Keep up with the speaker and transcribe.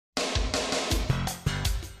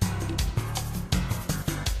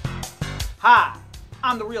Hi,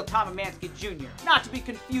 I'm the real Tom Emanski Jr., not to be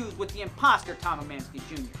confused with the imposter Tom Emanski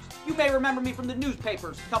Jr. You may remember me from the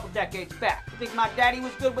newspapers a couple decades back. You think my daddy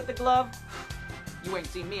was good with the glove? You ain't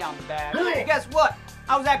seen me on the bag. Well, guess what?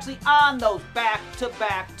 I was actually on those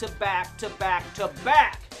back-to-back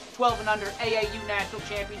 12 and under AAU National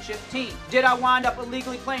Championship team. Did I wind up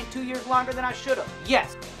illegally playing 2 years longer than I should have?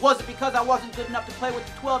 Yes. Was it because I wasn't good enough to play with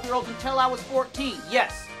the 12-year-olds until I was 14?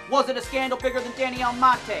 Yes. Was it a scandal bigger than Danny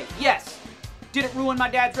Almonte? Yes. Did it ruin my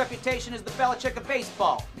dad's reputation as the Belichick of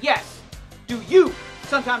baseball? Yes. Do you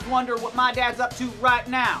sometimes wonder what my dad's up to right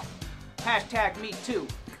now? Hashtag me too.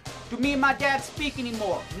 Do me and my dad speak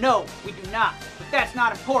anymore? No, we do not. But that's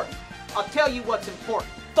not important. I'll tell you what's important.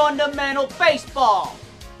 Fundamental baseball.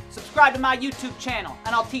 Subscribe to my YouTube channel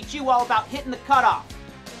and I'll teach you all about hitting the cutoff.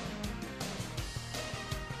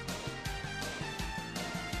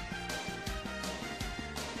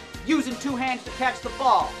 Using 2 hands to catch the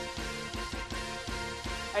ball.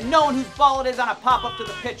 And knowing whose ball it is on a pop-up to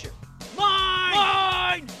the pitcher. Mine!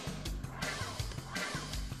 Mine!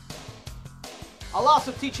 I'll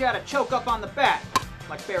also teach you how to choke up on the bat,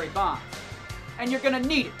 like Barry Bonds. And you're gonna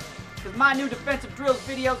need it, because my new defensive drills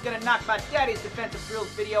video is gonna knock my daddy's defensive drills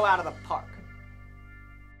video out of the park.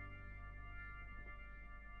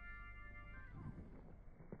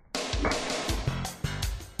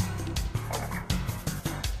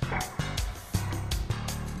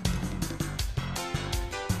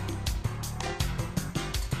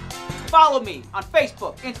 Follow me on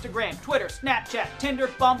Facebook, Instagram, Twitter, Snapchat, Tinder,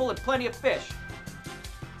 Bumble, and plenty of fish.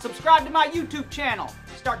 Subscribe to my YouTube channel.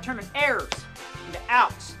 Start turning errors into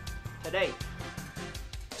outs today.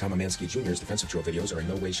 Tom Emanski Jr.'s defensive drill videos are in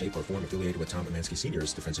no way, shape, or form affiliated with Tom Emanski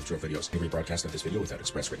Sr.'s defensive drill videos. Any rebroadcast of this video without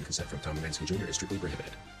express written consent from Tom Emanski Jr. is strictly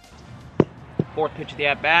prohibited. 4th pitch of the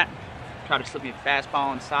at-bat. Try to slip me a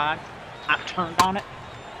fastball inside. I turned on it.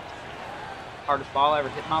 Hardest ball I ever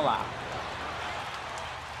hit in my life.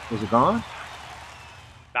 Was it gone?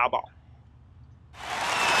 Foul ball.